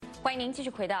欢迎您继续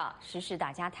回到《时事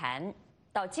大家谈》。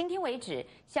到今天为止，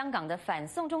香港的反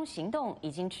送中行动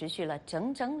已经持续了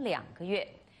整整2个月。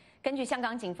根据香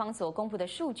港警方所公布的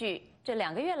数据，这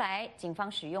2个月来，警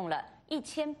方使用了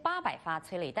1800发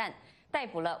催泪弹，逮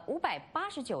捕了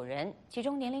589人，其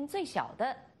中年龄最小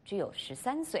的只有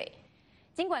13岁。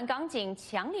尽管港警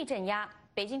强力镇压，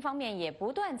北京方面也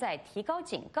不断在提高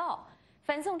警告，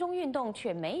反送中运动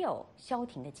却没有消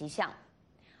停的迹象。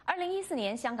2014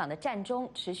年，香港的战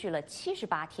中持续了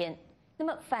78天。那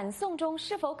么，反送中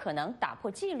是否可能打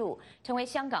破纪录，成为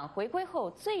香港回归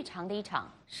后最长的一场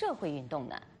社会运动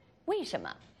呢？为什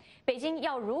么？北京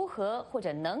要如何或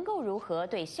者能够如何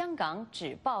对香港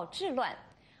止暴制乱？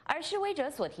而示威者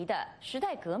所提的时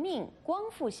代革命、光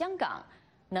复香港，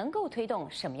能够推动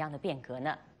什么样的变革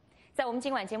呢？在我们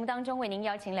今晚节目当中，为您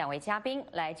邀请2位嘉宾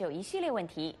来就一系列问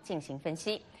题进行分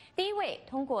析。第一位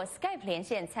通过 Skype 连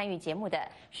线参与节目的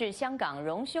是香港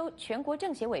荣休全国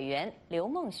政协委员刘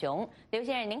梦熊，刘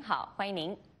先生您好，欢迎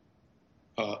您。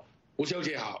吴小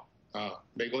姐好，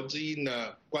美国之音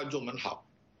的观众们好。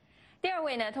第2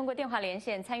位呢，通过电话连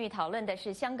线参与讨论的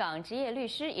是香港职业律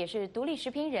师，也是独立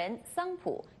时评人桑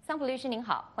普律师您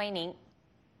好，欢迎您。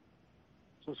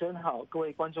主持人好，各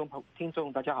位观众听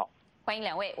众大家好。欢迎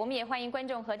2位，我们也欢迎观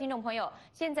众和听众朋友，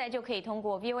现在就可以通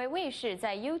过 VOA 卫视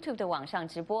在 YouTube 的网上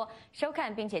直播收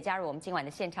看，并且加入我们今晚的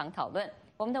现场讨论。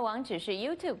我们的网址是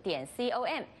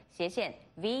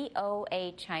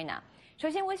youtube.com/VOA China。首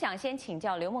先，我想先请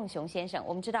教刘梦熊先生，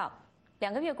我们知道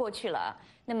2个月过去了，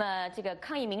那么这个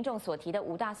抗议民众所提的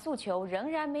5大诉求仍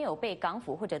然没有被港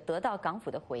府或者得到港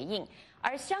府的回应，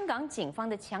而香港警方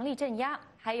的强力镇压，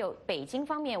还有北京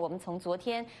方面，我们从昨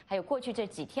天还有过去这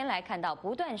几天来看到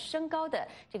不断升高的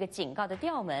这个警告的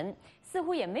调门，似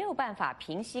乎也没有办法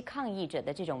平息抗议者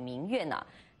的这种民怨呢。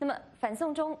那么反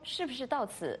送中是不是到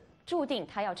此注定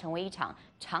它要成为一场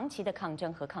长期的抗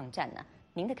争和抗战呢？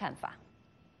您的看法？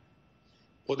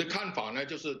我的看法呢，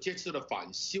就是这次的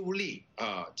反修例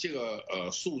这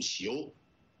个诉求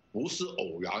不是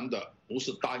偶然的，不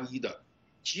是单一的，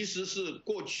其实是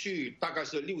过去大概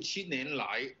是6、7年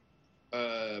来，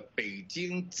北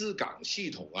京治港系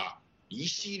统一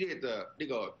系列的那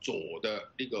个左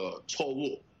的那个错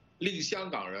误，令香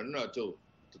港人呢就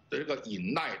这个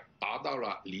忍耐达到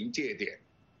了临界点。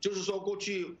就是说，过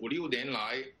去5、6年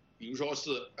来，比如说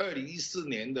是2014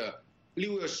年的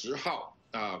6月10号。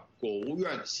国务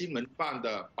院新闻办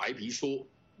的白皮书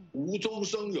无中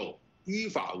生有、依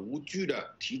法无据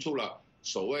的提出了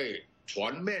所谓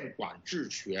全面管制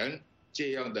权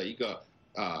这样的一个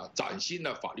崭新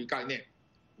的法律概念，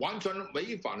完全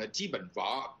违反了基本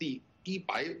法第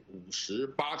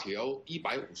158条、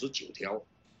159条。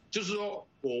就是说，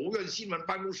国务院新闻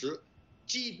办公室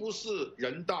既不是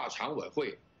人大常委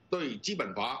会，对基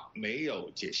本法没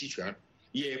有解释权，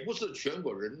也不是全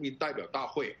国人民代表大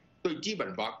会，对基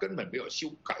本法根本没有修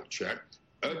改权，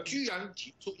而居然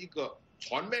提出一个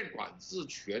全面管制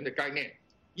权的概念，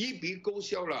一笔勾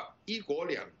销了"一国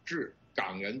两制"、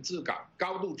港人治港、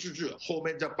高度自治后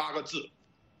面这8个字，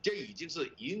这已经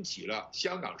是引起了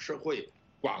香港社会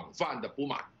广泛的不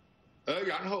满。而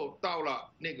然后到了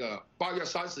那个8月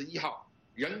31号，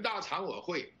人大常委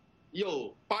会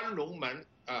又班龙门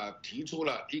提出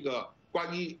了一个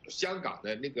关于香港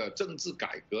的那个政治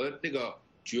改革那个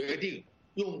决定，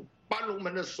用班龙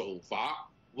门的手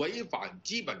法违反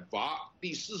基本法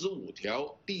第45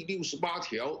条、第68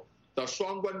条的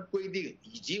相关规定，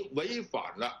以及违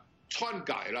反了、篡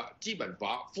改了基本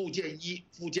法附件1、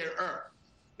附件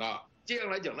2。这样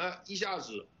来讲呢，一下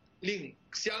子令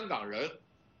香港人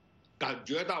感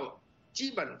觉到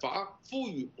基本法赋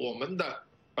予我们的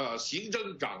行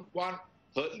政长官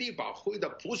和立法会的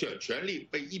普选权利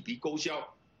被一笔勾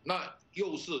销，那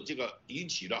又是这个引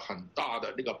起了很大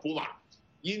的那个不满。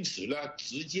因此呢，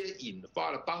直接引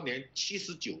发了当年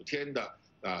79天的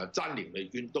占领的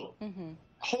运动。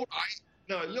后来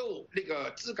呢，又那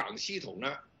个治港系统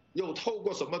呢，又透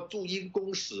过什么驻英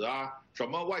公使什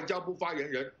么外交部发言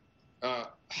人，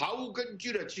毫无根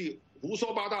据的去胡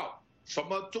说八道，什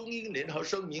么中英联合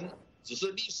声明只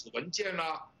是历史文件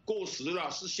过时了、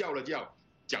失效了，这样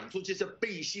讲出这些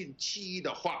背信弃义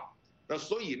的话。那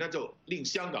所以呢，就令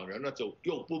香港人呢就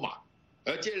又不满。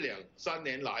而这2、3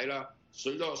年来呢，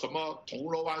随着什么铜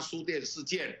锣湾书店事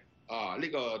件那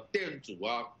个店主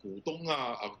股东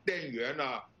店员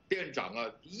店长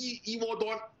一窝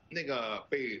端那个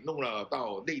被弄了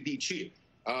到内地去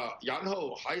然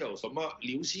后还有什么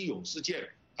刘希勇事件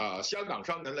香港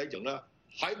商人来讲呢，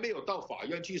还没有到法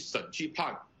院去审去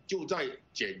判，就在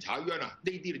检察院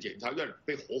内地的检察院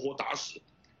被活活打死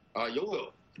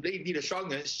有内地的商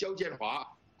人肖建华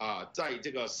在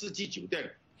这个4季酒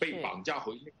店被绑架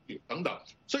回内地等等，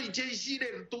所以这一系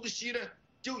列的东西呢，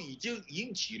就已经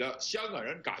引起了香港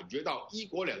人感觉到一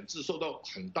国两制受到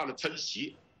很大的侵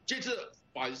袭。这次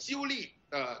反修例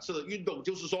是运动，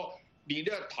就是说你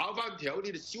的逃犯条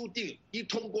例的修订一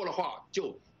通过的话，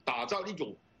就打造一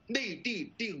种内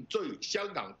地定罪、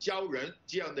香港交人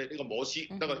这样的那个模式，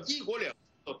那个一国两制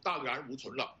就荡然无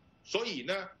存了。所以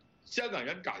呢，香港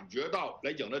人感觉到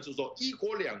来讲呢，就是说一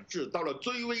国两制到了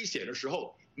最危险的时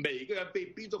候，每个人被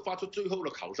逼着发出最后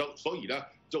的考声，所以呢，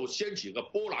就掀起个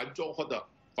波澜壮阔的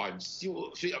反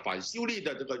修例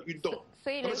的这个运动。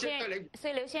所以刘先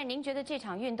生，您觉得这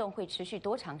场运动会持续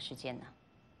多长时间呢？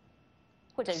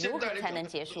或者如何才能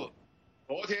结束？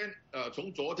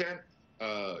从昨天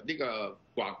那个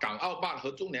港澳办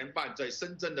和中联办在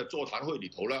深圳的座谈会里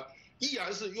头呢，依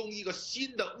然是用一个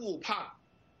新的误判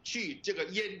去这个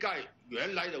掩盖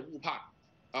原来的误判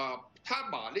他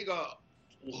把那个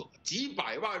几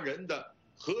百万人的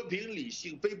和平理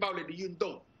性非暴力的运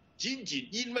动，仅仅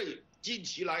因为近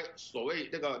期来所谓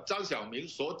那个张晓明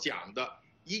所讲的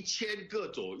1000个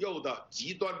左右的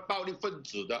极端暴力分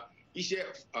子的一些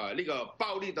那个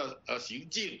暴力的行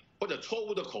径或者错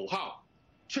误的口号，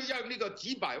却让那个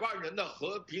几百万人的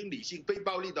和平理性非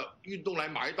暴力的运动来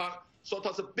埋单，说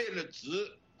它是变了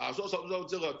质说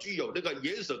这个具有那个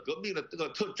颜色革命的这个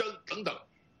特征等等，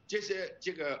这些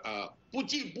不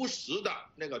尽不实的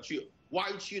那个去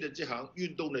歪曲的这场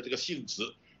运动的这个性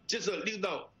质，这是令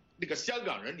到那个香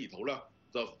港人里头呢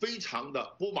非常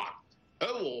的不满。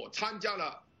而我参加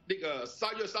了那个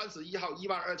3月31号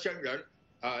12000人，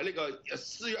那个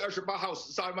4月28号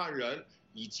13万人，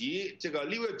以及这个6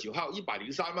月9号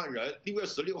103万人，6月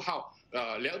16号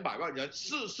200万人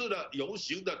4次的游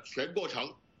行的全过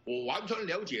程，我完全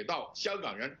了解到香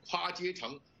港人跨阶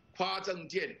层、跨政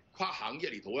见、跨行业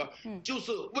里头呢，就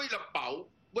是为了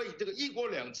为这个一国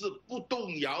两制不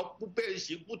动摇、不变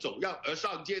形、不走样而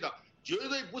上街的，绝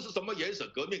对不是什么颜色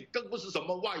革命，更不是什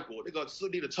么外国那个势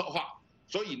力的策划。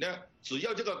所以呢，只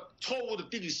要这个错误的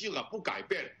定性不改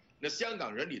变，那香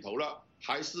港人里头呢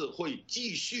还是会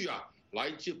继续来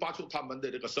去发出他们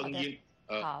的这个声音。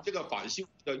这个反修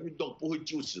的运动不会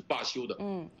就此罢休的。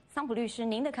桑普律师，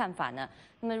您的看法呢？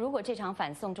那么如果这场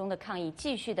反送中的抗议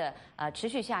继续的持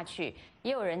续下去，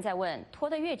也有人在问，拖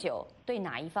得越久，对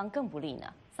哪一方更不利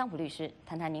呢？桑普律师，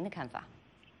谈谈您的看法。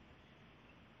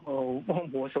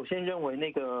我首先认为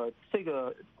这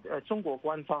个中国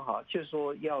官方就是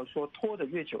说要说拖得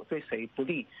越久对谁不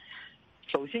利，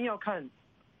首先要看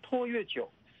拖越久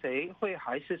谁会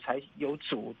还是才有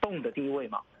主动的地位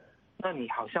嘛？那你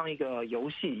好像一个游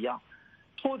戏一样，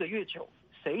拖得越久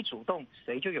谁主动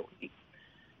谁就有利。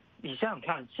你想想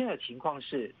看，现在情况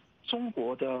是中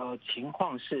国的情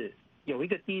况是有一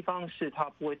个地方是它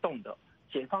不会动的，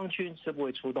解放军是不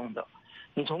会出动的。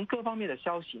你从各方面的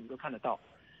消息你都看得到。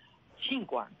尽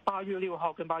管8月6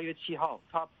号跟8月7号，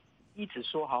他一直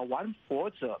说玩火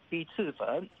者必自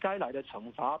焚，该来的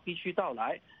惩罚必须到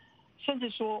来，甚至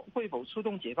说会否出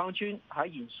动解放军，还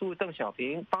引述邓小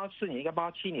平84年跟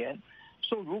87年，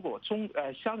说如果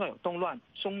香港有动乱，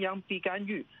中央必干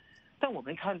预。但我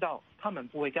们看到他们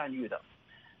不会干预的。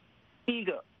第一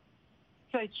个，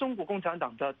在中国共产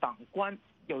党的党官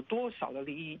有多少的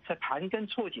利益在盘根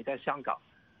错节在香港？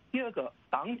第二个，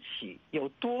党企有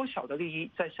多少的利益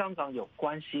在香港有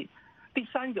关系？第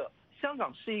三个，香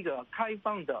港是一个开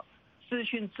放的资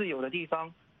讯自由的地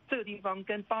方，这个地方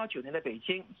跟89年的北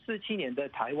京、47年的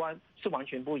台湾是完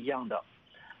全不一样的。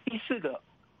第四个，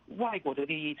外国的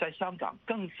利益在香港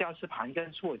更加是盘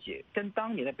根错节，跟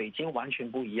当年的北京完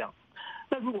全不一样。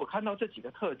那如果看到这几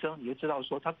个特征，你就知道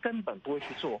说他根本不会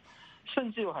去做，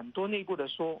甚至有很多内部的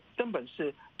说根本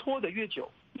是拖得越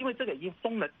久，因为这个已经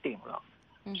封了顶了。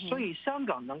所以香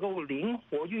港能够灵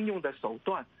活运用的手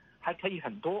段还可以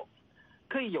很多，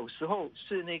可以有时候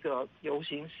是那个游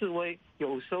行示威，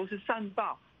有时候是善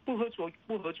罢不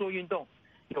合作运动，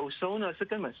有时候呢是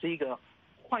根本是一个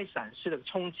快闪式的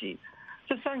冲击。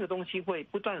这三个东西会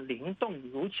不断灵动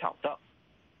如巧的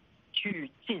去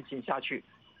进行下去。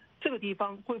这个地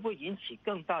方会不会引起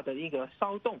更大的一个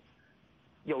骚动？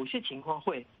有些情况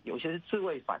会，有些是自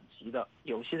卫反击的，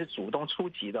有些是主动出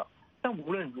击的。但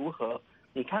无论如何，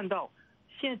你看到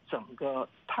现在整个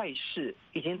态势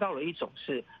已经到了一种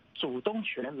是主动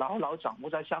权牢牢掌握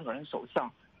在香港人手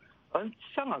上，而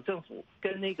香港政府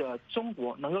跟那个中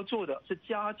国能够做的是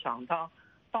加强它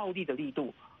暴力的力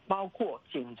度，包括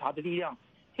警察的力量、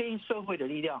黑社会的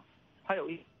力量，还有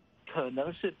可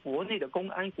能是国内的公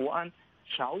安、国安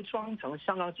乔装成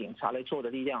香港警察来做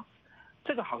的力量。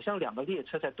这个好像两个列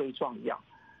车在对撞一样，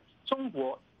中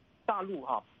国大陆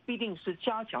必定是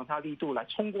加强它力度来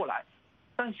冲过来，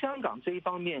但香港这一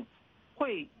方面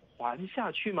会缓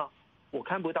下去吗？我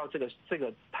看不到这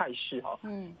个态势哈。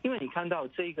因为你看到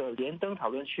这个连登讨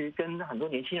论区跟很多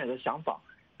年轻人的想法，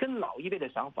跟老一辈的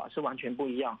想法是完全不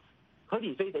一样。何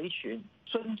理非的一群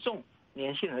尊重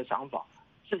年轻人的想法，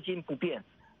至今不变。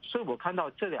所以我看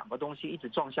到这两个东西一直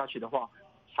撞下去的话，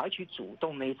采取主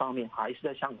动那一方面还是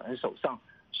在香港人手上，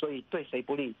所以对谁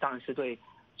不利？当然是对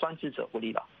专制者不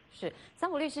利了。是，桑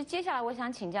普律师，接下来我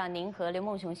想请教您和刘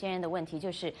梦熊先生的问题，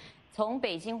就是从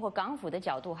北京或港府的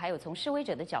角度，还有从示威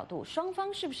者的角度，双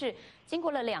方是不是经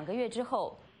过了2个月之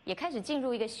后，也开始进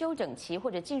入一个休整期，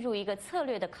或者进入一个策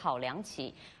略的考量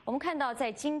期？我们看到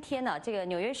在今天呢，这个《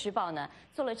纽约时报》呢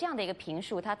做了这样的一个评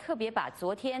述，他特别把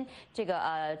昨天这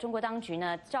个中国当局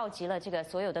呢召集了这个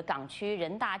所有的港区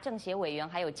人大政协委员，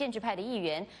还有建制派的议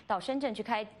员到深圳去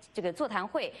开这个座谈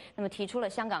会，那么提出了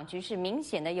香港局势明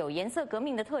显的有颜色革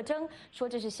命的特征，说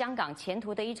这是香港前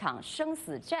途的一场生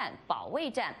死战、保卫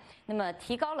战，那么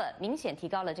明显提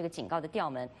高了这个警告的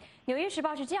调门。《纽约时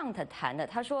报》是这样的谈的，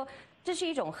他说，这是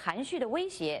一种含蓄的威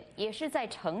胁，也是在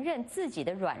承认自己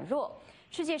的软弱。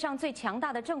世界上最强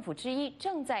大的政府之一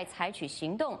正在采取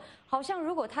行动，好像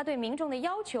如果他对民众的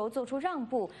要求做出让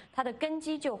步，他的根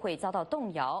基就会遭到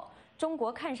动摇。中国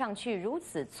看上去如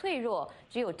此脆弱，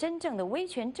只有真正的威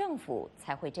权政府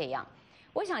才会这样。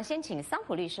我想先请桑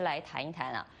普律师来谈一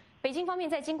谈啊。北京方面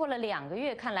在经过了2个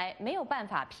月，看来没有办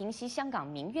法平息香港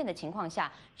民怨的情况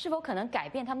下，是否可能改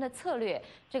变他们的策略？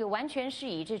这个完全是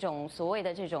以这种所谓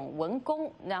的这种文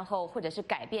攻，然后或者是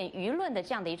改变舆论的这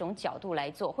样的一种角度来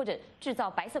做，或者制造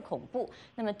白色恐怖。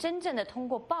那么真正的通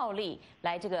过暴力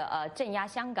来这个镇压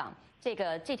香港，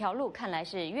这条路看来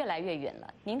是越来越远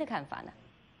了。您的看法呢？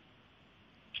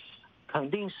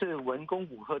肯定是文攻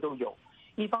武吓都有。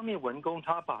一方面，文攻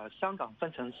他把香港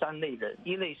分成3类人，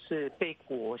一类是被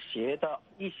裹挟的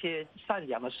一些善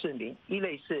良的市民，一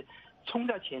类是冲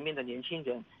在前面的年轻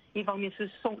人，一方面是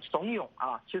怂恿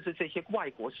啊，就是这些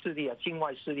外国势力啊、境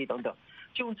外势力等等，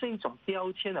就用这一种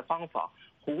标签的方法，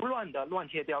胡乱的乱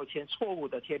贴标签，错误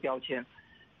的贴标签。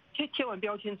贴完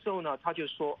标签之后呢，他就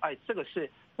说，哎，这个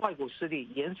是外国势力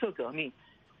颜色革命。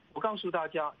我告诉大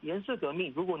家，颜色革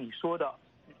命，如果你说的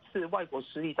是外国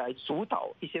势力来主导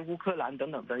一些乌克兰等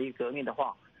等的一个革命的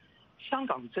话，香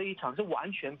港这一场是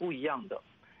完全不一样的。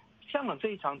香港这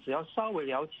一场，只要稍微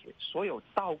了解，所有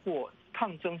到过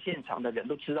抗争现场的人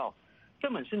都知道，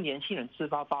根本是年轻人自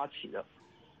发发起的。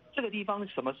这个地方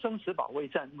什么生死保卫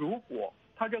战，如果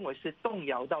他认为是动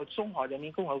摇到中华人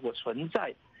民共和国存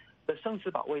在的生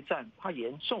死保卫战，它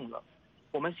严重了。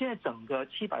我们现在整个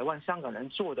700万香港人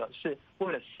做的是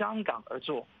为了香港而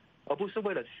做，而不是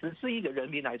为了14亿的人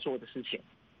民来做的事情。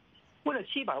为了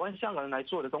700万香港人来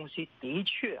做的东西，的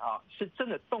确啊，是真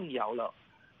的动摇了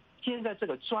现在这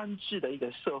个专制的一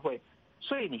个社会。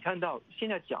所以你看到现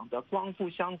在讲的光复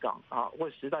香港啊，或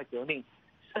时代革命，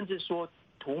甚至说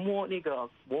涂抹那个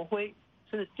国徽，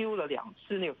甚至丢了2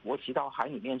次那个国旗到海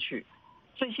里面去，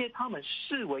这些他们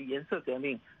视为颜色革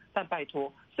命。但拜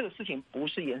托，这个事情不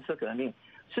是颜色革命，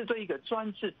是对一个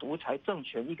专制独裁政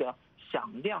权一个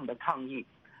响亮的抗议。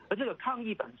而这个抗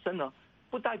议本身呢，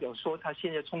不代表说他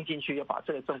现在冲进去要把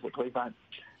这个政府推翻，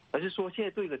而是说现在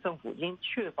对一个政府已经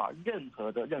缺乏任何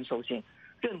的认受性，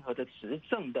任何的执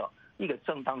政的一个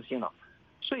正当性了。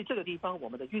所以这个地方我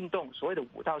们的运动所谓的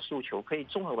5大诉求可以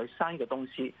综合为3个东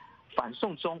西：反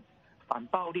送中、反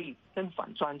暴力跟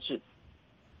反专制。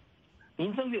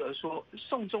林郑月娥说，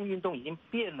送中运动已经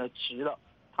变了质了，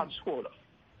他错了。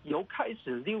由开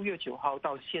始6月9号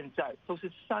到现在，都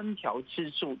是3条支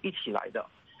柱一起来的，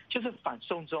就是反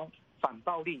送中、反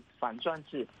暴力、反专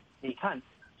制。你看，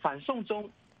反送中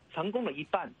成功了一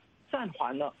半，暂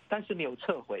缓了，但是没有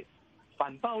撤回；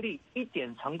反暴力一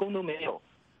点成功都没有，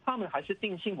他们还是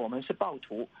定性我们是暴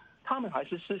徒，他们还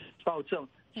是施行暴政，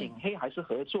警黑还是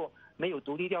合作，没有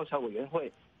独立调查委员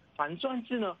会。反专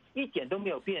制呢，一点都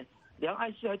没有变。梁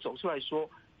爱诗还走出来说，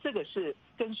这个是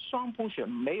跟双普选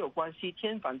没有关系，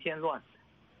添烦添乱。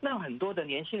那很多的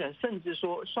年轻人甚至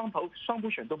说双普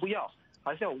选都不要，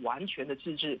还是要完全的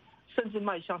自治，甚至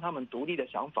迈向他们独立的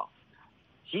想法。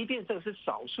即便这个是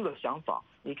少数的想法，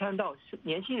你看到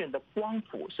年轻人的光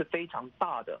谱是非常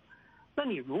大的。那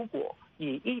你如果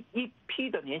以一批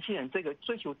的年轻人这个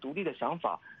追求独立的想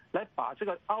法，来把这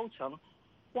个凹成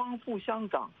光复香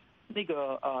港那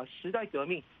个时代革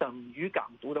命等于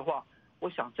港独的话，我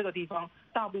想这个地方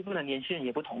大部分的年轻人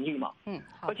也不同意嘛。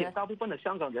好的。而且大部分的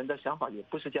香港人的想法也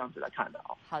不是这样子来看的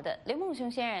啊。好的，刘梦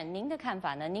熊先生，您的看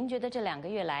法呢？您觉得这2个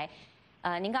月来，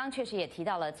您刚刚确实也提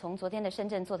到了，从昨天的深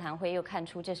圳座谈会又看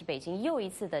出，这是北京又一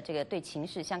次的这个对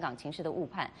香港情势的误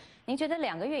判。您觉得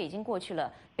2个月已经过去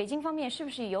了，北京方面是不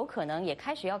是有可能也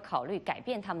开始要考虑改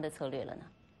变他们的策略了呢？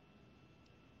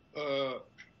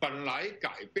本来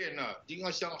改变呢，应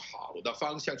该向好的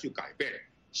方向去改变，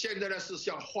现在呢是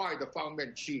向坏的方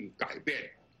面去改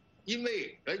变。因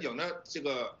为来讲呢，这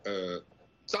个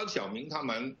张晓明他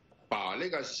们把那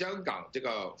个香港这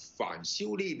个反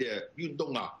修例的运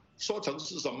动啊，说成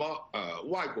是什么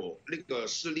外国那个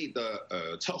势力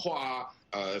的策划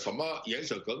啊，什么颜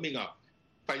色革命啊，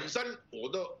本身我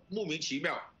都莫名其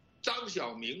妙。张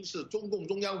晓明是中共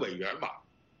中央委员嘛，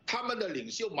他们的领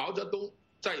袖毛泽东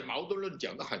在矛盾论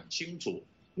讲得很清楚，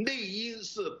内因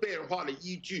是变化的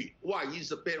依据，外因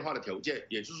是变化的条件。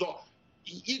也就是说，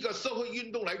一个社会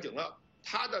运动来讲呢，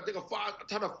它的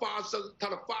发生、它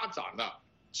的发展呢，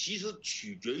其实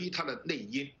取决于它的内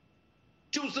因。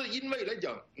就是因为来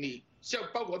讲，你像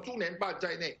包括中联办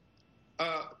在内，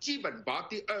基本法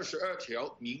第22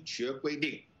条明确规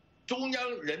定，中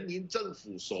央人民政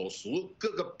府所属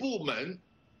各个部门、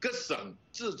各省、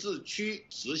自治区、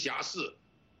直辖市，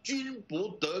均不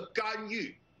得干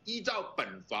预依照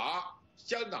本法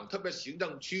香港特别行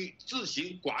政区自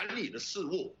行管理的事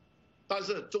务。但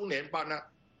是中联办呢，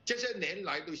这些年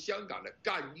来对香港的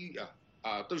干预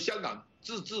对香港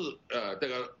自治这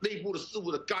个内部的事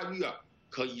务的干预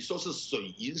可以说是水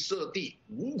银射地，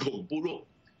无孔不入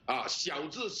小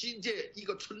至新界一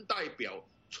个村代表、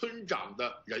村长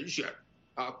的人选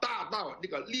大到那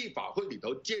个立法会里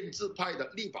头建制派的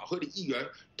立法会的议员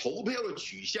投票的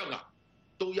取向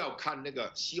都要看那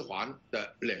个西环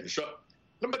的脸色。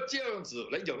那么这样子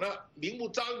来讲呢，明目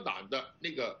张胆的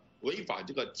那个违反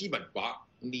这个基本法，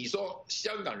你说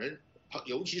香港人，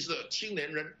尤其是青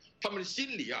年人，他们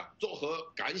心里作何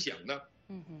感想呢？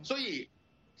所以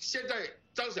现在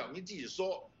张晓明自己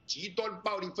说，极端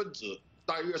暴力分子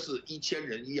大约是1000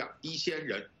人1000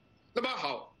人。那么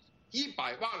好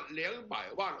，100万、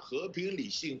200万和平理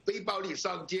性非暴力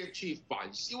上街去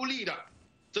反修例的，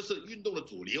这是运动的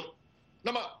主流。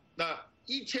那么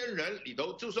1000人里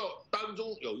头，就说当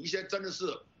中有一些真的是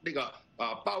那个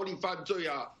暴力犯罪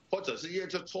或者是一些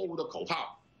错误的口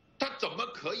号，他怎么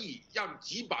可以让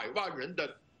几百万人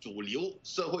的主流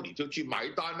社会里头去埋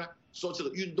单呢？说这个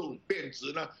运动变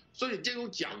质呢？所以这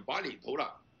种讲法里头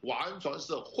完全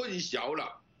是混淆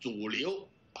了主流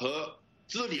和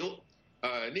支流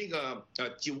那个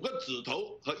9个指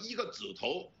头和1个指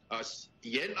头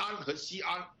延安和西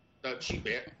安的区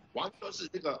别，完全是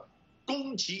这个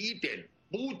攻其一点，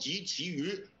不及其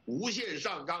余，无限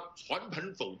上纲，全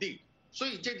盘否定。所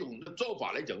以这种的做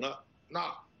法来讲呢，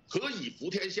那何以服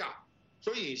天下？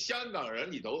所以香港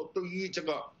人里头对于这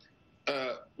个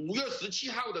5月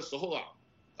17号的时候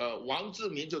王志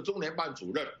民就中联办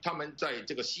主任，他们在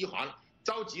这个西环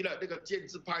召集了那个建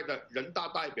制派的人大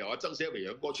代表政协委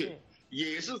员过去，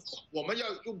也是我们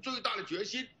要用最大的决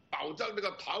心保障这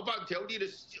个逃犯条例的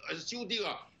修订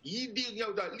一定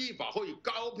要在立法会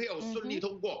高票顺利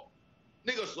通过。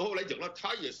那个时候来讲呢，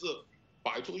他也是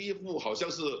摆出一副好像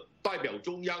是代表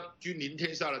中央君临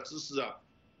天下的姿势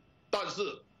但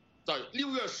是在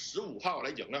6月15号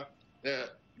来讲呢，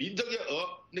林郑月娥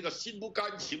那个心不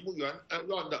甘情不愿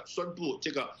的宣布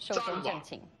这个战网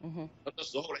的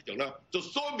时候来讲呢，就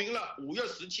说明了5月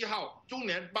17号中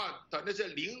联办的那些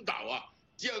领导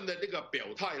这样的那个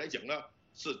表态来讲呢，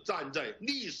是站在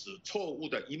历史错误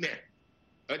的一面。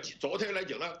而昨天来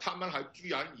讲呢，他们还居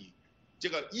然以这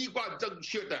个一贯正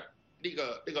确的那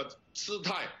个姿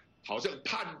态，好像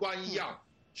判官一样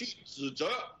去指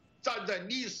责站在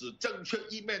历史正确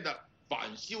一面的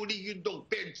反修例运动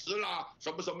变质啦，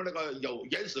什么什么那个有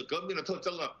原始革命的特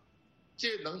征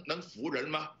这能服人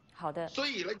吗？好的。所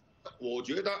以呢，我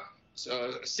觉得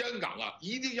香港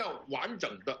一定要完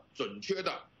整的、准确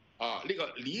的那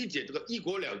个理解这个一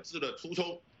国两制的初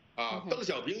衷邓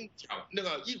小平讲那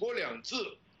个一国两制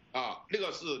那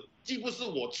个是既不是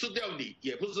我吃掉你，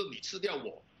也不是你吃掉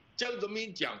我。江泽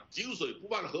民讲井水不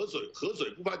犯河水，河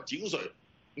水不犯井水。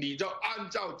你就按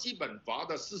照基本法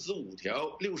的45条、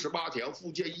68条附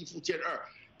件1、附件2，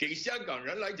给香港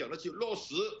人来讲呢，去落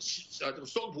实这个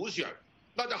双普选，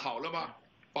那就好了吗？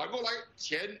反过来，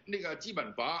前那个基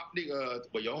本法那个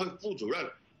委员会副主任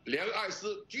梁爱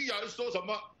诗居然说什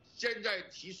么现在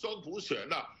提双普选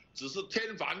只是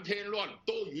添烦添乱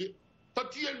多余，他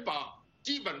居然把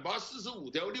基本法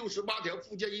45条、68条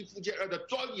附件1、附件2的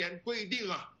庄严规定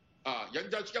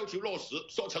人家要求落实，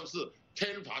说成是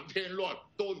添烦添乱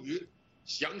多余。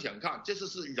想想看，这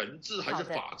是人治还是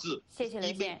法治？谢谢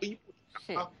雷先生。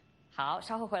是。好，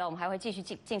稍后回来我们还会继续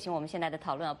进行我们现在的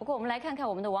讨论不过我们来看看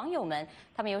我们的网友们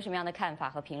他们有什么样的看法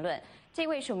和评论。这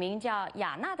位署名叫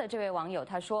雅娜的这位网友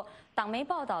他说，党媒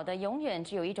报道的永远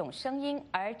只有一种声音，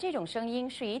而这种声音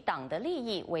是以党的利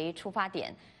益为出发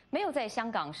点，没有在香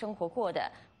港生活过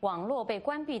的网络被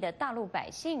关闭的大陆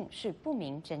百姓是不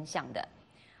明真相的。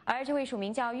而这位署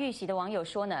名叫玉玺的网友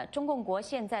说呢，中共国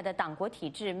现在的党国体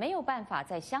制没有办法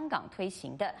在香港推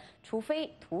行的，除非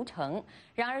屠城。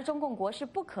然而中共国是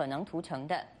不可能屠城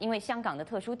的，因为香港的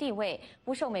特殊地位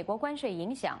不受美国关税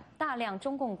影响，大量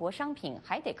中共国商品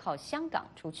还得靠香港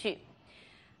出去。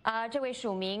这位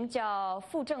署名叫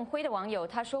傅正辉的网友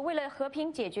他说，为了和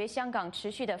平解决香港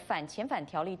持续的反遣返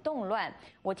条例动乱，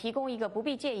我提供一个不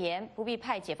必戒严、不必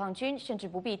派解放军，甚至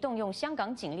不必动用香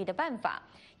港警力的办法。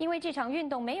因为这场运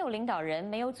动没有领导人，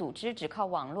没有组织，只靠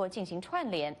网络进行串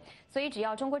联，所以只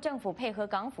要中国政府配合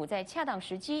港府在恰当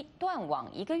时机断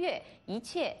网1个月，一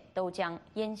切都将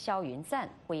烟消云散，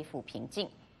恢复平静。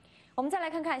我们再来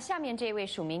看看下面这位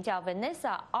署名叫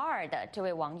Vanessa R 的这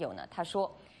位网友呢，他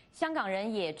说，香港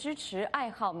人也支持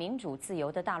爱好民主自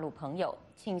由的大陆朋友，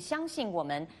请相信我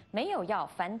们没有要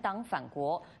反党反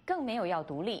国，更没有要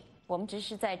独立，我们只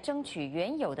是在争取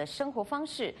原有的生活方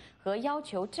式和要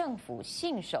求政府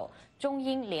信守中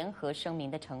英联合声明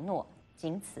的承诺，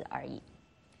仅此而已。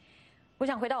我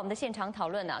想回到我们的现场讨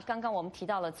论呢，刚刚我们提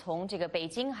到了从这个北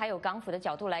京还有港府的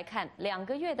角度来看，2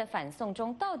个月的反送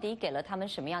中到底给了他们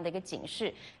什么样的一个警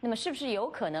示？那么是不是有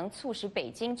可能促使北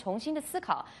京重新的思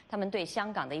考他们对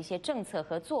香港的一些政策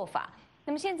和做法？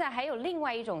那么现在还有另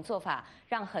外一种做法，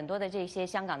让很多的这些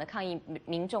香港的抗议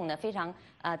民众呢非常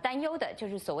担忧的，就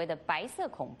是所谓的白色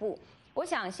恐怖。我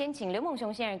想先请刘梦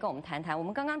熊先生跟我们谈谈。我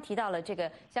们刚刚提到了这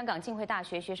个香港浸会大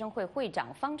学学生会会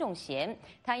长方仲贤，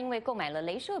他因为购买了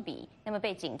镭射笔，那么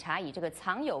被警察以这个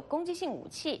藏有攻击性武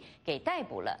器给逮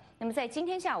捕了。那么在今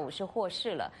天下午是获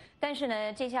释了，但是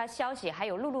呢，这些消息还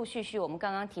有陆陆续续，我们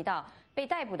刚刚提到被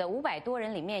逮捕的500多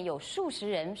人里面有数十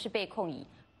人是被控以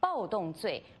暴动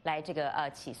罪来这个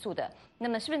起诉的。那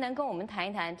么是不是能跟我们谈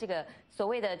一谈这个所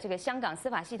谓的这个香港司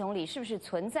法系统里是不是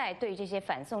存在对这些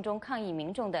反送中抗议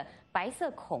民众的白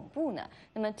色恐怖呢？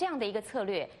那么这样的一个策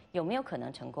略有没有可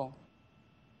能成功？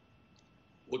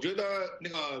我觉得那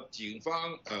个警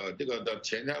方这个的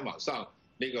前天晚上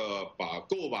那个把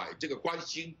购买这个关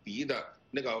心笔的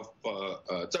那个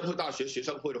浸会大学学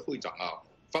生会的会长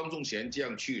方仲贤这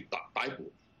样去逮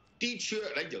捕，的确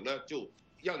来讲呢，就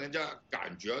让人家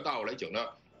感觉到来讲呢，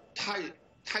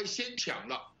太牵强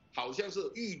了，好像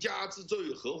是欲加之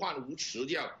罪，何患无辞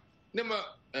这样。那么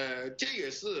这也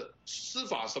是司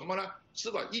法什么呢？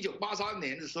司法1983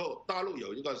年的时候，大陆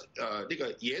有一个那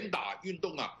个严打运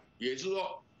动也是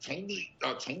说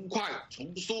从快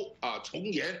从速从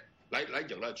严来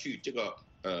讲呢，去这个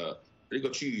那个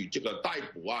去这个逮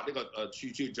捕那个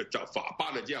去找法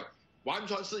办的这样。完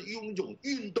全是用一种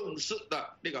运动式的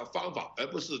那个方法，而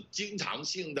不是经常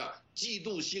性的、季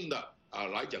度性的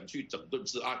来讲去整顿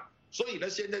治安。所以呢，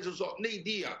现在就是说内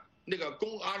地那个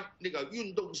公安那个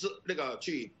运动式那个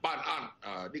去办案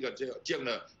那个这样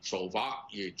的手法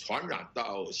也传染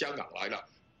到香港来了。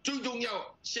最重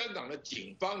要，香港的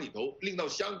警方里头令到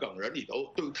香港人里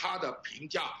头对他的评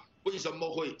价为什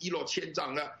么会一落千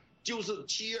丈呢？就是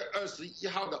7月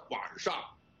21号的晚上，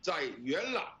在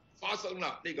元朗发生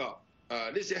了那个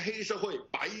那些黑社会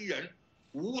白衣人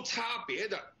无差别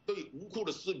的对无辜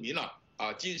的市民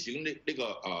进行那个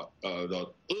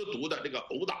恶毒的那个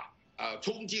殴打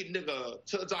冲进那个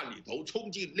车站里头，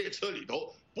冲进列车里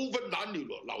头，不分男女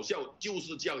老少，就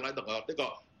是这样来的那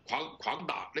个狂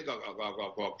打那个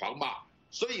狂骂。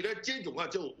所以呢，这种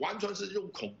就完全是用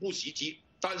恐怖袭击。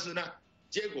但是呢，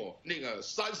结果那个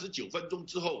39分钟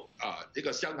之后这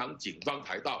个香港警方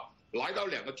来到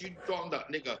2个军装的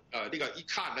那个一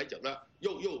看来讲呢，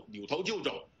又扭头就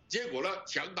走。结果呢，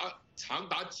长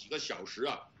达几个小时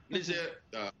那些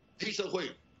黑社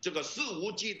会这个肆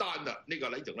无忌惮的那个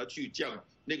来讲呢，去这样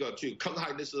那个去坑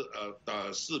害那些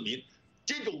市民。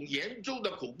这种严重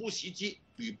的恐怖袭击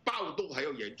比暴动还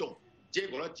要严重。结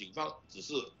果呢，警方只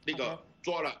是那个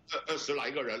抓了20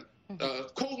来个人，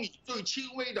控以最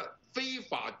轻微的非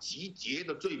法集结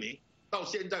的罪名，到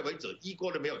现在为止一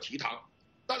个都没有提堂。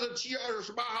但是7月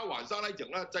28号晚上来讲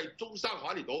呢，在中上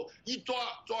环里头一抓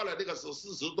了那个是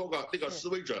40多个那个示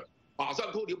威者，马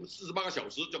上扣留48个小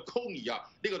时，就控以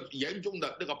那个严重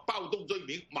的那个暴动罪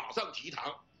名，马上提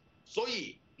堂。所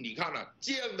以你看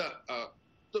这样的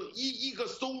一个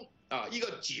松一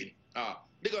个紧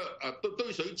那个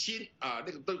对谁亲那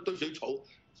个对谁仇，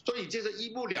所以这是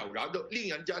一目了然的，令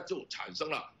人家就产生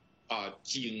了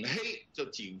警黑就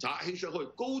警察黑社会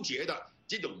勾结的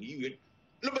这种疑云。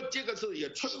那么这个是也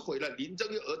摧毁了林郑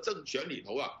月娥政权里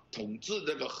头统治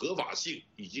这个合法性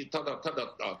以及他的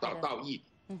道义，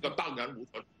荡然无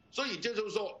存。所以这就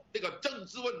是说，那个政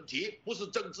治问题不是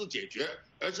政治解决，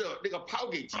而是那个抛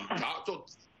给警察做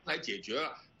来解决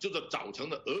了，就是造成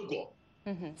的恶果。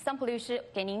桑普律师，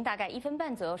给您大概1分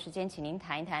半左右时间，请您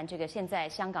谈一谈这个现在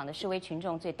香港的示威群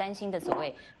众最担心的所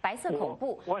谓白色恐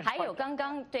怖，还有刚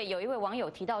刚有一位网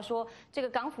友提到说，这个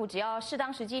港府只要适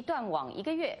当时机断网1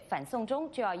个月，反送中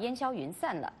就要烟消云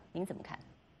散了，您怎么看？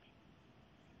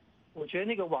我觉得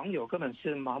那个网友根本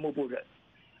是麻木不仁。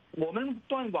我们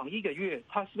断网1个月，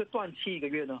他是不是断气1个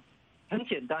月呢？很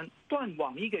简单，断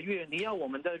网1个月，你要我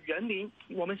们的人民，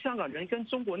我们香港人跟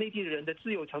中国内地的人的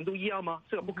自由程度一样吗？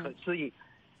这个不可思议。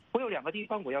我有2个地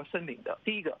方我要声明的。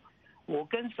第一个，我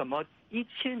跟什么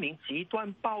1000名极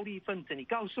端暴力分子，你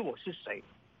告诉我是谁？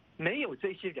没有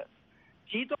这些人。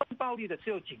极端暴力的只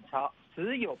有警察，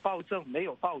只有暴政，没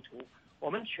有暴徒。我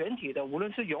们全体的，无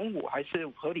论是勇武还是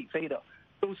何理非的，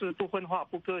都是不分化、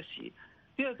不割席。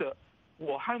第二个，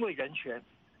我捍卫人权。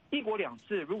1国2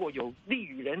制，如果有利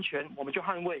于人权，我们就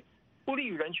捍卫；不利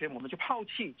于人权，我们就抛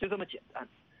弃，就这么简单。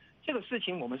这个事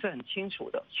情我们是很清楚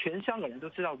的，全香港人都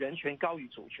知道人权高于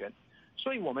主权，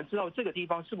所以我们知道这个地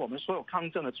方是我们所有抗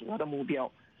争的主要的目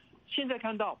标。现在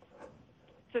看到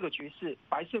这个局势，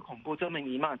白色恐怖这么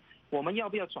弥漫，我们要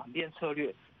不要转变策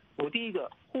略？我第一个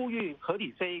呼吁何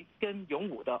理非跟勇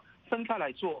武的分开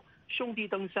来做，兄弟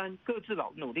登山，各自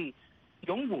努力。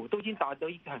勇武都已经达得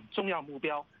一个很重要目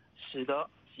标，使得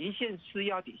极限施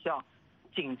压底下，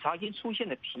警察已经出现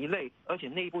了疲累，而且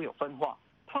内部有分化。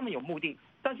他们有目的，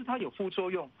但是它有副作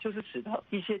用，就是使得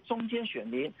一些中间选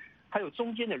民还有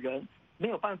中间的人没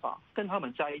有办法跟他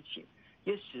们在一起，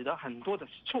也使得很多的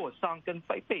挫伤跟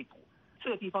被捕。这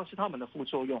个地方是他们的副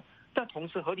作用。但同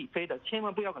时，何理非的千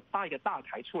万不要搭一个大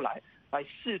台出来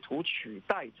试图取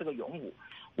代这个勇武。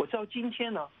我知道今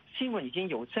天呢，新闻已经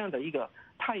有这样的一个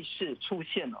态势出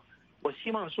现了。我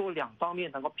希望说2方面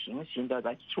能够平行的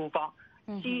来出发，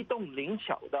机动灵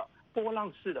巧的波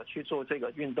浪式的去做这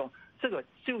个运动，这个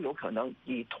就有可能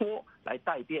以拖来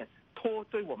代变，拖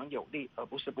对我们有利而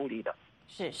不是不利的。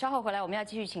是，稍后回来我们要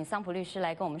继续请桑普律师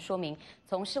来跟我们说明，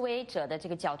从示威者的这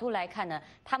个角度来看呢，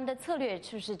他们的策略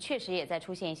是不是确实也在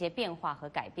出现一些变化和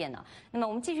改变呢？那么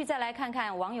我们继续再来看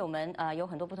看网友们有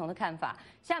很多不同的看法。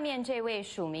下面这位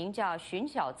署名叫荀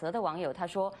小泽的网友他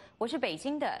说：“我是北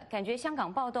京的，感觉香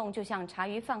港暴动就像茶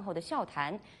余饭后的笑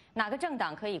谈。哪个政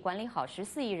党可以管理好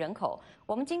14亿人口？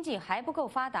我们经济还不够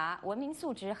发达，文明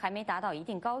素质还没达到一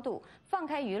定高度，放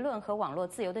开舆论和网络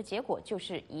自由的结果就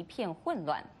是一片混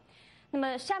乱。”那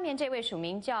么下面这位署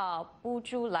名叫布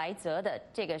朱莱泽的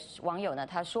这个网友呢，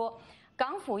他说，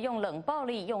港府用冷暴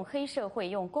力、用黑社会、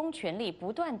用公权力不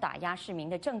断打压市民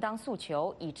的正当诉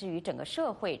求，以至于整个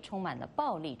社会充满了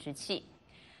暴力之气。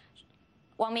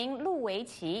网民陆维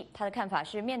奇他的看法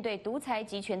是，面对独裁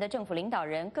集权的政府领导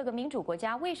人，各个民主国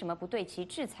家为什么不对其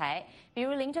制裁？比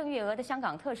如林郑月娥的香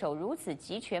港特首如此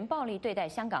集权暴力对待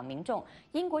香港民众，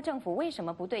英国政府为什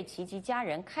么不对其及家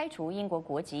人开除英国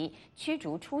国籍、驱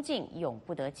逐出境，永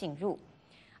不得进入？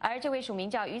而这位署名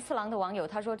叫鱼次郎的网友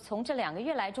他说，从这2个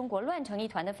月来中国乱成一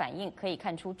团的反应可以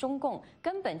看出，中共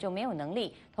根本就没有能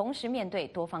力同时面对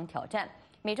多方挑战。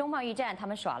美中贸易战，他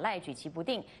们耍赖举棋不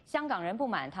定；香港人不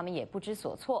满，他们也不知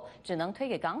所措，只能推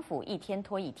给港府，一天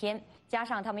拖一天。加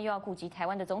上他们又要顾及台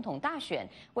湾的总统大选，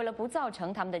为了不造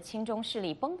成他们的亲中势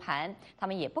力崩盘，他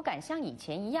们也不敢像以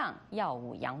前一样耀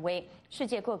武扬威。世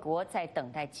界各国在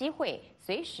等待机会，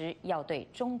随时要对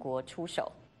中国出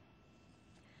手。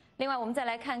另外，我们再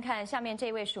来看看下面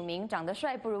这位署名长得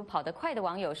帅不如跑得快的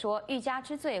网友说：“欲加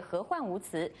之罪，何患无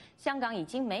辞？香港已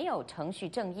经没有程序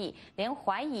正义，连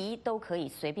怀疑都可以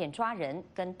随便抓人，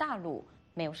跟大陆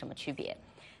没有什么区别。”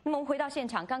那么我们回到现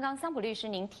场，刚刚桑普律师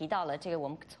您提到了这个，我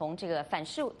们从这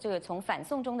个从反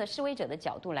送中的示威者的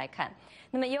角度来看，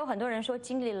那么也有很多人说，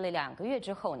经历了2个月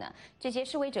之后呢，这些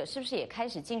示威者是不是也开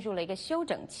始进入了一个休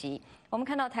整期？我们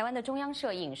看到台湾的中央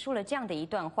社引述了这样的一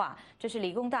段话，这是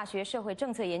理工大学社会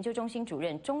政策研究中心主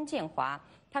任钟建华，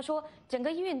他说，整个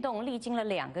运动历经了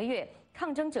2个月，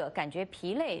抗争者感觉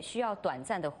疲累，需要短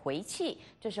暂的回气，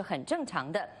这是很正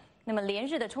常的。那么连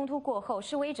日的冲突过后，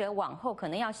示威者往后可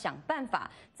能要想办法，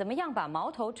怎么样把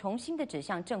矛头重新的指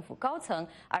向政府高层，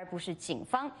而不是警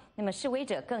方。那么示威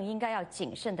者更应该要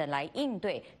谨慎的来应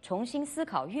对，重新思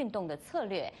考运动的策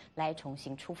略，来重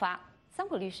新出发。桑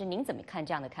普律师，您怎么看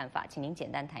这样的看法？请您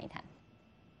简单谈一谈。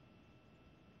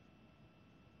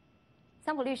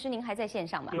桑普律师，您还在线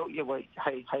上吗？有，我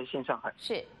还线上还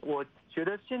是。我觉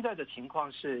得现在的情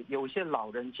况是，有些老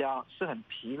人家是很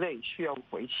疲累，需要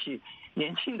回气。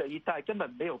年轻的一代根本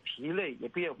没有疲累，也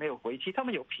没有回气，他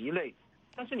们有疲累，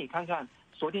但是你看看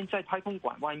昨天在太空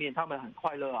馆外面，他们很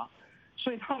快乐啊，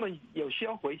所以他们有需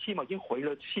要回气吗？已经回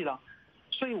了气了。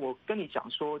所以我跟你讲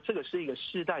说，这个是一个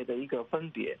世代的一个分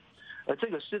别，而这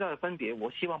个世代的分别，我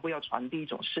希望不要传递一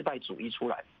种世代主义出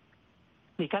来。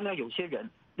你看到有些人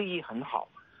利益很好，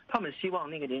他们希望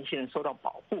那个年轻人受到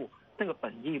保护，那个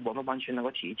本意我们完全能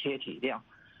够体贴体谅。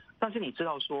但是你知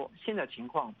道说，现在情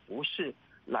况不是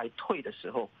来退的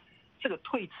时候，这个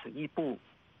退此一步，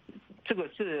这个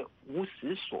是无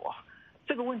死所，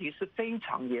这个问题是非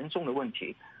常严重的问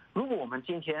题。如果我们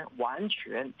今天完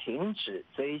全停止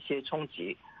这一些冲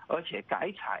击，而且改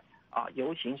采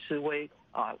游行示威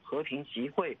和平集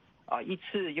会一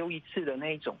次又一次的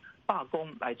那一种罢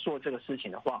工来做这个事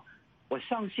情的话，我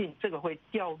相信这个会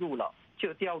掉入了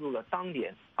当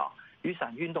年雨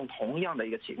伞运动同样的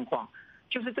一个情况，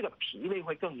就是这个疲累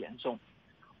会更严重。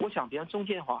我想，比方钟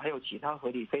建华还有其他合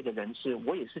理非的人士，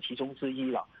我也是其中之一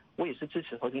了。我也是支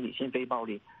持和平、理性、非暴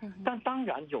力。但当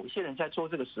然，有些人在做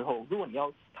这个时候，如果你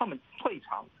要他们退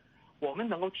场，我们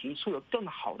能够提出有更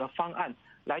好的方案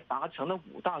来达成了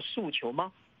5大诉求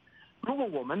吗？如果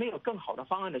我们没有更好的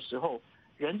方案的时候，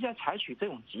人家采取这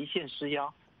种极限施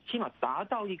压，起码达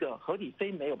到一个合理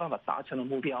非没有办法达成的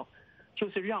目标，就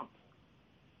是让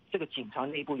这个警察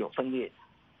内部有分裂。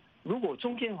如果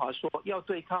钟建华说要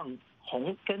对抗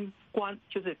红跟官，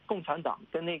就是共产党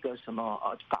跟那个什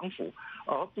么港府，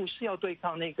而不是要对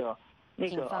抗那个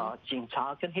警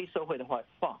察跟黑社会的话，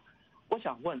我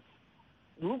想问，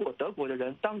如果德国的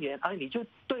人当年你就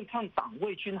对抗党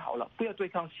卫军好了，不要对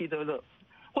抗希特勒，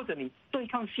或者你对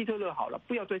抗希特勒好了，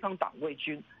不要对抗党卫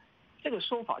军，这个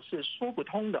说法是说不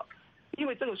通的，因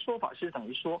为这个说法是等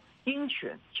于说鹰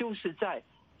犬就是在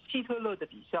希特勒的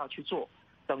底下去做。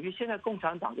等于现在共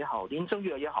产党也好，林郑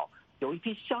月娥也好，有一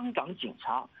批香港警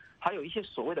察，还有一些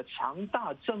所谓的强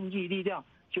大正义力量，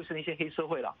就是那些黑社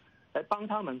会了，来帮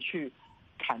他们去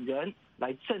砍人、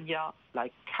来镇压、来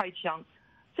开枪。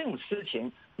这种事情，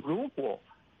如果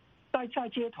在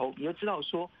街头，你就知道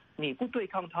说，你不对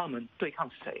抗他们，对抗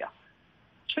谁啊？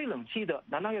吹冷气的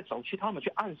难道要走去他们去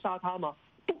暗杀他吗？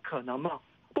不可能吗？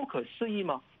不可思议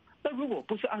吗？那如果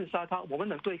不是暗杀他，我们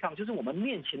能对抗就是我们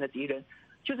面前的敌人，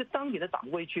就是当年的党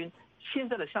卫军，现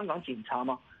在的香港警察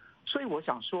吗？所以我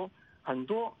想说，很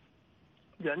多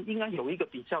人应该有一个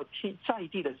比较在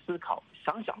地的思考，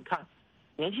想想看，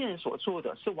年轻人所做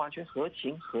的是完全合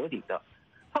情合理的，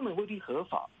他们未必合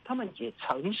法，他们也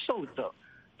承受着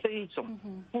这一种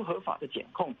不合法的检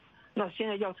控。那现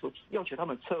在要求他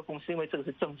们撤控，是因为这个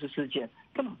是政治事件，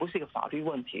根本不是一个法律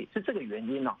问题，是这个原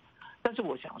因啊。但是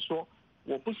我想说，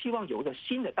我不希望有一个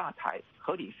新的大台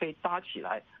合理非搭起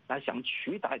来想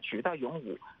取代勇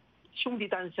武，兄弟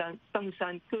登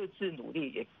山各自努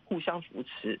力，也互相扶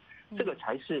持，这个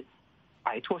才是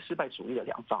摆脱失败主义的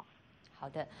良方。好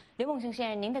的，刘梦生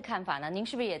先生，您的看法呢？您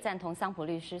是不是也赞同桑普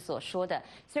律师所说的？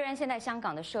虽然现在香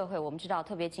港的社会，我们知道，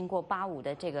特别经过85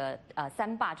的这个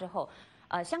3罢之后，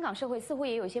香港社会似乎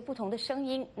也有一些不同的声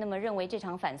音。那么认为这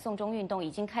场反送中运动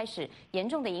已经开始严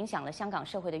重的影响了香港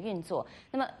社会的运作。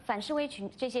那么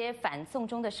这些反送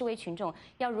中的示威群众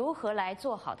要如何来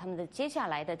做好他们的接下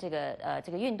来的这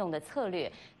个运动的策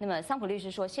略？那么桑普律师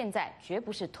说，现在绝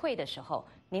不是退的时候。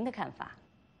您的看法？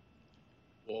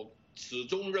我始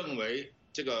终认为，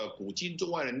这个古今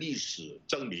中外的历史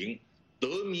证明，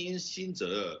得民心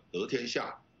者得天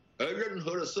下。而任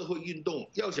何的社会运动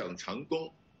要想成功，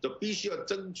就必须要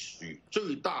争取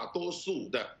最大多数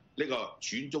的那个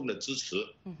群众的支持。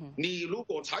你如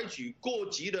果采取过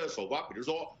激的手法，比如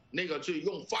说那个去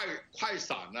用快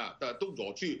闪的动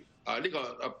作去把那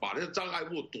个障碍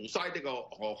物堵塞那个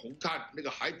红磡那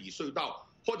个海底隧道。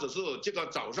或者是这个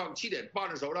早上7点半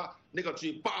的时候呢，那个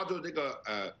去扒着那个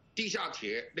地下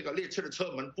铁那个列车的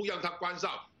车门，不让它关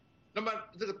上。那么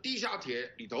这个地下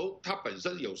铁里头，它本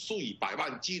身有数以百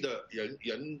万计的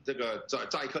人这个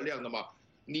载客量的嘛。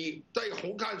你在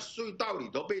红磡隧道里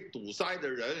头被堵塞的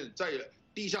人，在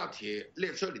地下铁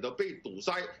列车里头被堵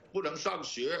塞，不能上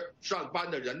学上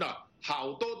班的人呢，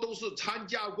好多都是参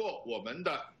加过我们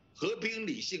的和平、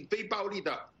理性、非暴力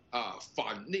的。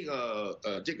反那个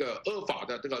这个恶法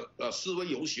的这个示威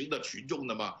游行的群众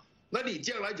的嘛，那你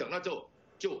这样来讲呢，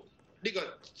就那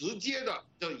个直接的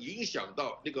就影响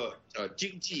到那个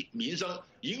经济民生，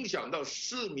影响到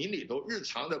市民里头日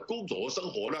常的工作生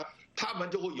活呢，他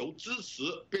们就会由支持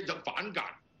变成反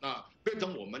感变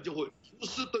成我们就会不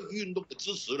是对运动的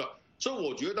支持了。所以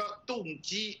我觉得动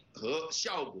机和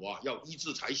效果要一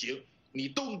致才行。你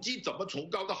动机怎么崇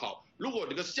高的好，如果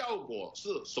你的效果是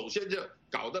首先就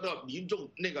搞得到民众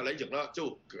那个来讲呢，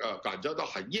就感觉到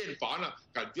很厌烦了，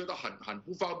感觉到很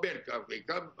不方便，给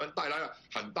他们带来了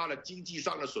很大的经济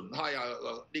上的损害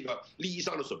那个利益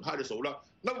上的损害的时候呢，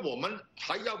那我们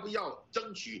还要不要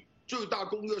争取最大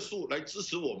公约数来支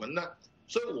持我们呢？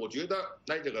所以我觉得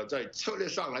来这个在策略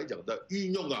上来讲的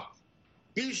运用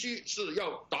必须是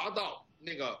要达到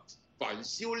那个反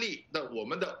修例的我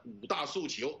们的5大诉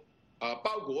求。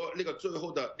包括那个最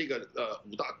后的那个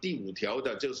第5条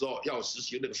的，就是说要实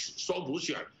行那个双普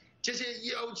选，这些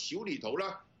要求里头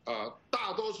呢，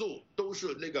大多数都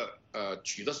是那个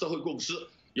取得社会共识，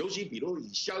尤其比如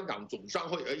以香港总商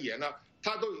会而言呢，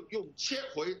他都用撤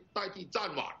回代替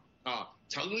暂缓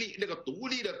成立那个独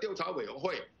立的调查委员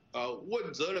会。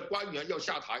问责的官员要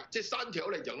下台，这3条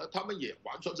来讲呢，他们也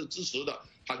完全是支持的。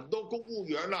很多公务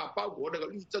员包括那个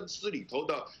律政司里头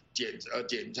的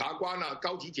检察官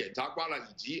高级检察官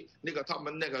以及那个他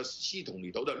们那个系统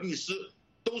里头的律师，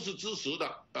都是支持的。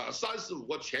35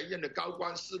个前任的高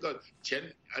官，4个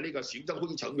前那个行政会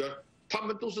议成员，他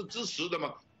们都是支持的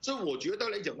嘛。这我觉得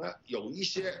来讲呢，有一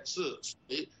些是属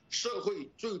于社会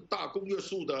最大公约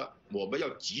数的，我们要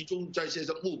集中在这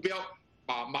些目标。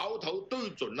把矛头对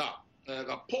准了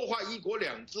破坏1国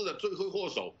2制的罪魁祸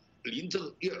首林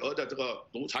郑月娥的这个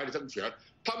独裁的政权，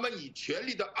他们以权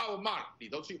力的傲慢里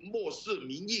头去漠视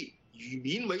民意，与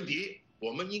民为敌。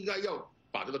我们应该要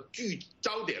把这个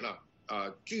焦点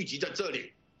聚集在这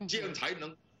里，这样才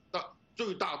能到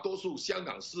最大多数香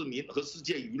港市民和世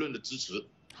界舆论的支持。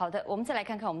好的，我们再来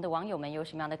看看我们的网友们有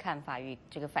什么样的看法与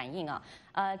这个反应啊。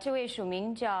这位署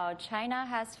名叫 China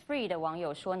Has Free 的网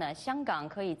友说呢，香港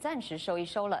可以暂时收一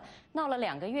收了，闹了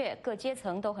2个月，各阶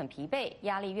层都很疲惫，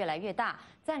压力越来越大，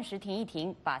暂时停一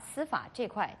停，把司法这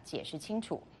块解释清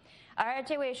楚。而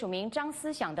这位署名张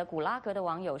思想的古拉格的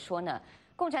网友说呢，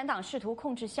共产党试图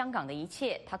控制香港的一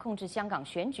切，他控制香港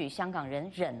选举，香港人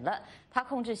忍了；他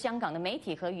控制香港的媒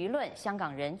体和舆论，香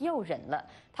港人又忍了；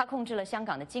他控制了香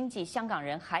港的经济，香港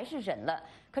人还是忍了。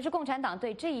可是共产党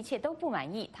对这一切都不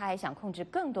满意，他还想控制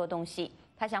更多东西，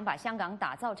他想把香港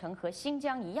打造成和新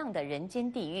疆一样的人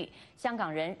间地狱，香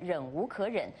港人忍无可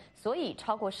忍，所以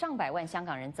超过上百万香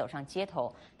港人走上街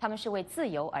头，他们是为自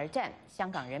由而战，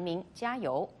香港人民加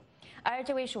油。而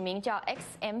这位署名叫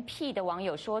XMP 的网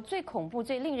友说，最恐怖、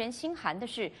最令人心寒的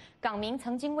是，港民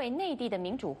曾经为内地的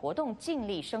民主活动尽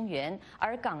力声援，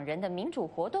而港人的民主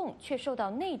活动却受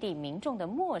到内地民众的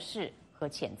漠视和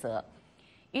谴责。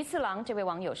于次郎这位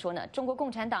网友说呢，中国共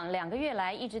产党2个月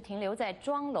来一直停留在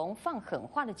装聋放狠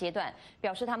话的阶段，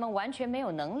表示他们完全没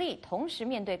有能力同时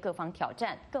面对各方挑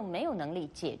战，更没有能力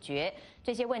解决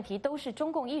这些问题，都是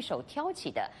中共一手挑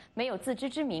起的，没有自知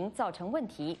之明，造成问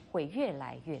题会越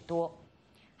来越多。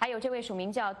还有这位署名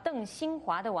叫邓新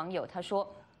华的网友，他说，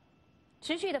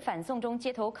持续的反送中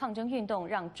街头抗争运动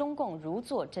让中共如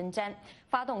坐针毡，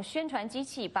发动宣传机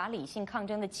器，把理性抗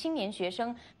争的青年学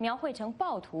生描绘成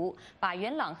暴徒，把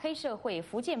元朗黑社会、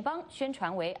福建帮宣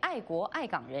传为爱国爱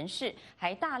港人士，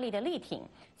还大力的力挺。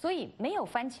所以没有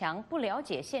翻墙、不了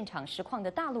解现场实况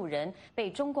的大陆人，被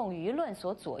中共舆论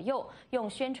所左右，用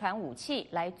宣传武器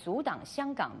来阻挡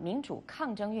香港民主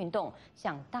抗争运动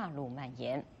向大陆蔓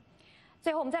延。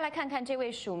最后，我们再来看看这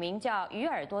位署名叫鱼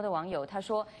耳朵的网友，他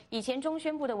说，以前中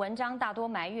宣部的文章大多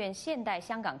埋怨现代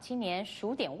香港青年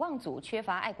数典忘祖，缺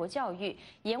乏爱国教育，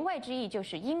言外之意就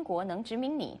是英国能殖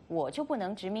民你，我就不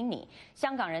能殖民你。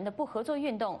香港人的不合作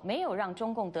运动没有让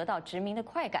中共得到殖民的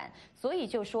快感，所以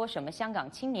就说什么香港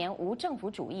青年无政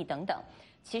府主义等等。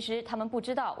其实他们不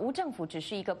知道，无政府只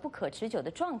是一个不可持久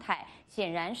的状态，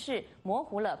显然是模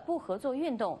糊了不合作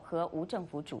运动和无政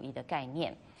府主义的概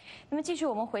念。那么继续，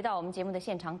我们回到我们节目的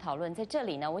现场讨论。在这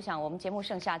里呢，我想我们节目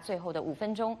剩下最后的5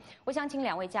分钟，我想请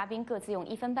2位嘉宾各自用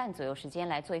1分半左右时间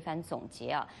来做一番总结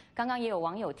啊。刚刚也有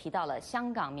网友提到了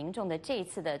香港民众的这一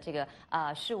次的这个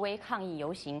示威抗议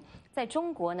游行，在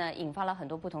中国呢引发了很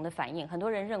多不同的反应。很多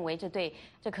人认为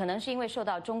这可能是因为受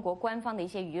到中国官方的一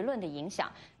些舆论的影响。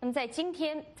那么在今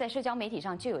天，在社交媒体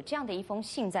上就有这样的一封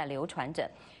信在流传着。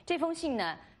这封信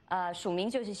呢，署名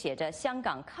就是写着"香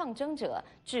港抗争者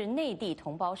致内地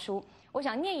同胞书"。我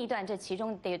想念一段这其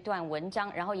中的一段文章，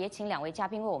然后也请2位嘉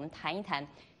宾为我们谈一谈，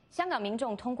香港民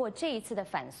众通过这一次的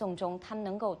反送中，他们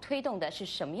能够推动的是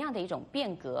什么样的一种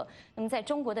变革？那么在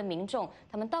中国的民众，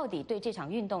他们到底对这场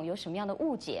运动有什么样的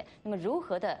误解？那么如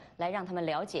何的来让他们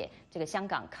了解这个香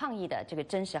港抗议的这个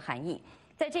真实含义？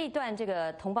在这一段这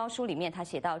个同胞书里面，他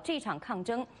写到，这场抗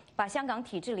争把香港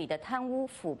体制里的贪污、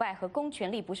腐败和公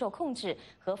权力不受控制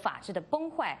和法治的崩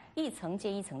坏一层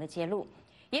接一层的揭露。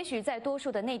也许在多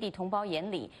数的内地同胞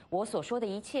眼里，我所说的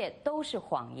一切都是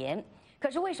谎言。可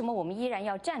是为什么我们依然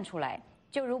要站出来？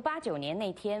就如89年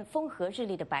那天风和日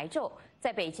丽的白昼，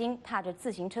在北京踏着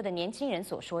自行车的年轻人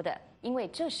所说的，因为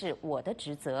这是我的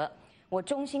职责。我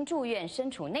衷心祝愿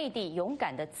身处内地勇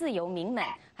敢的自由民们，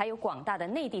还有广大的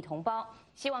内地同胞，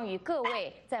希望与各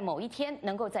位在某一天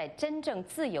能够在真正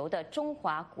自由的中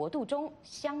华国度中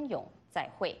相拥再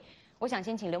会。我想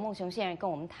先请刘梦熊先生跟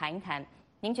我们谈一谈，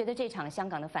您觉得这场香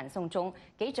港的反送中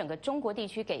给整个中国地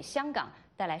区、给香港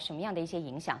带来什么样的一些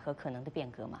影响和可能的变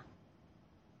革吗？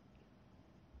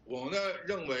我呢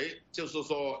认为就是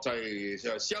说，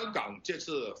在香港这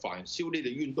次反修例的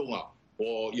运动啊，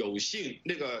我有幸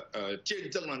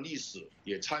见证了历史，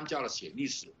也参加了写历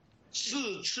史。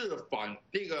4次反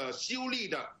修例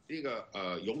的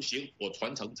游行，我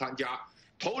全程参加。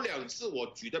头2次我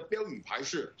举的标语牌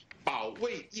是保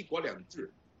卫一国两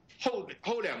制，后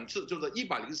2次就是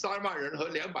103万人和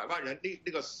200万人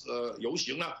游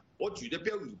行呢，我举的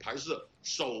标语牌是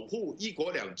守护一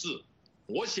国两制。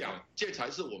我想这才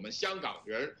是我们香港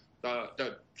人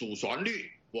的主旋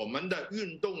律，我们的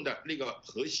运动的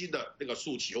核心的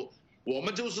诉求。我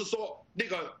们就是说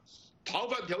逃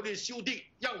犯条例修订，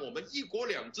让我们一国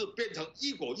两制变成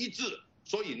一国一制。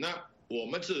所以呢，我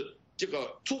们是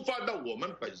触犯到我们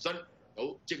本身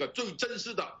最真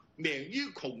实的免于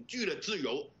恐惧的自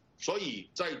由。所以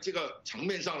在这个层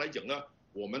面上来讲呢，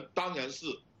我们当然是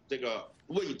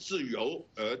为自由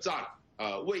而战，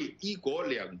为一国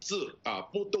两制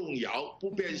不动摇、不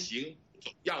变形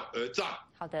怎样而战。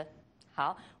好的。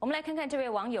好，我们来看看这位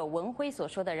网友文辉所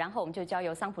说的，然后我们就交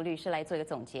由桑普律师来做一个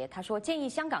总结。他说，建议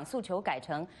香港诉求改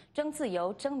成争自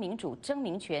由、争民主、争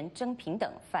民权、争平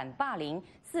等、反霸凌、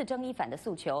4争1反的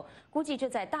诉求，估计这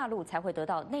在大陆才会得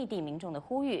到内地民众的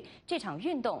呼吁，这场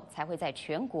运动才会在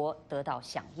全国得到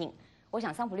响应。我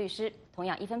想桑普律师同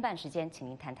样1分半时间，请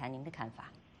您谈谈您的看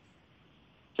法。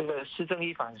这个4争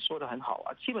1反说得很好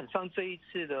啊，基本上这一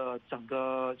次的整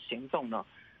个行动呢，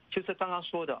就是刚刚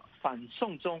说的反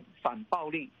送中、反暴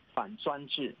力、反专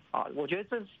制啊，我觉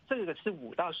得这个是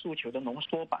5大诉求的浓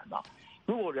缩版啊。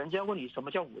如果人家问你什么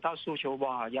叫5大诉求，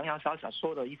哇，洋洋洒洒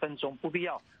说了1分钟，不必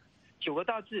要。9个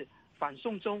大字：反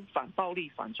送中、反暴力、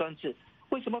反专制。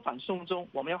为什么反送中？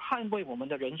我们要捍卫我们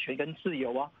的人权跟自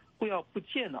由啊，不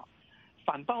见了。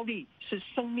反暴力是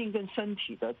生命跟身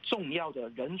体的重要的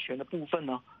人权的部分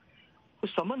呢。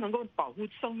什么能够保护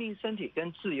生命、身体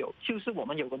跟自由？就是我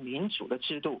们有个民主的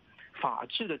制度、法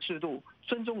治的制度、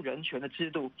尊重人权的制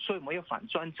度，所以我们要反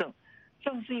专政。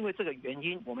正是因为这个原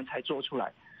因，我们才做出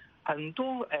来。很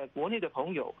多国内的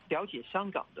朋友了解香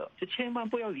港的，就千万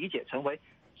不要理解成为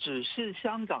只是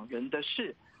香港人的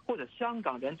事，或者香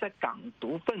港人在港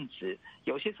独分子，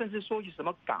有些甚至说句什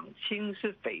么港青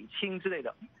是匪青之类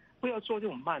的，不要做这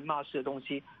种谩骂式的东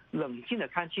西，冷静的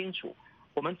看清楚，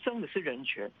我们争的是人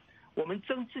权。我们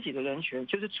争自己的人权，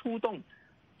就是触动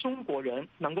中国人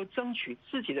能够争取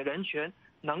自己的人权，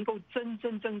能够真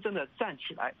正的站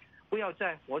起来，不要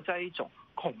再活在一种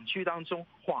恐惧当中、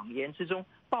谎言之中、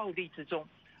暴力之中。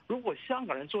如果香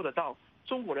港人做得到，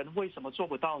中国人为什么做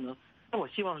不到呢？那我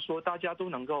希望说大家都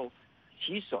能够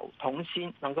携手同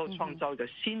心，能够创造一个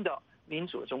新的民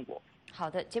主的中国。好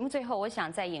的，节目最后我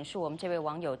想再引述我们这位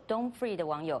网友 Don't Free 的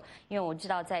网友，因为我知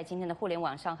道在今天的互联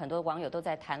网上，很多网友都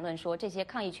在谈论说，这些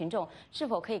抗议群众是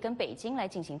否可以跟北京来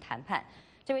进行谈判。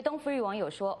这位 Don't Free 网友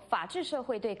说，法治社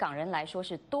会对港人来说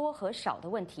是多和少的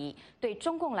问题，对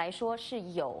中共来说是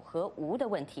有和无的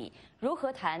问题。如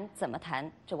何谈，怎么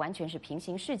谈，这完全是平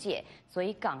行世界，所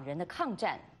以港人的抗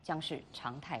战将是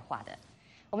常态化的。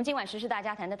我们今晚时事大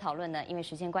家谈的讨论呢，因为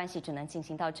时间关系只能进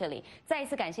行到这里。再一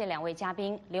次感谢2位嘉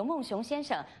宾刘梦熊先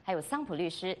生还有桑普律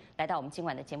师来到我们今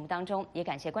晚的节目当中，也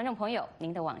感谢观众朋友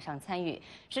您的网上参与。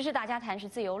时事大家谈是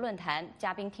自由论坛，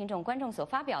嘉宾、听众、观众所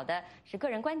发表的是个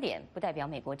人观点，不代表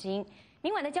美国之音。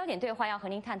明晚的焦点对话要和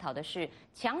您探讨的是，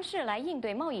强势来应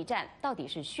对贸易战，到底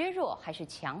是削弱还是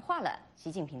强化了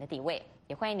习近平的地位？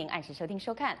也欢迎您按时收听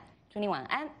收看。祝您晚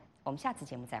安，我们下次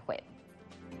节目再会。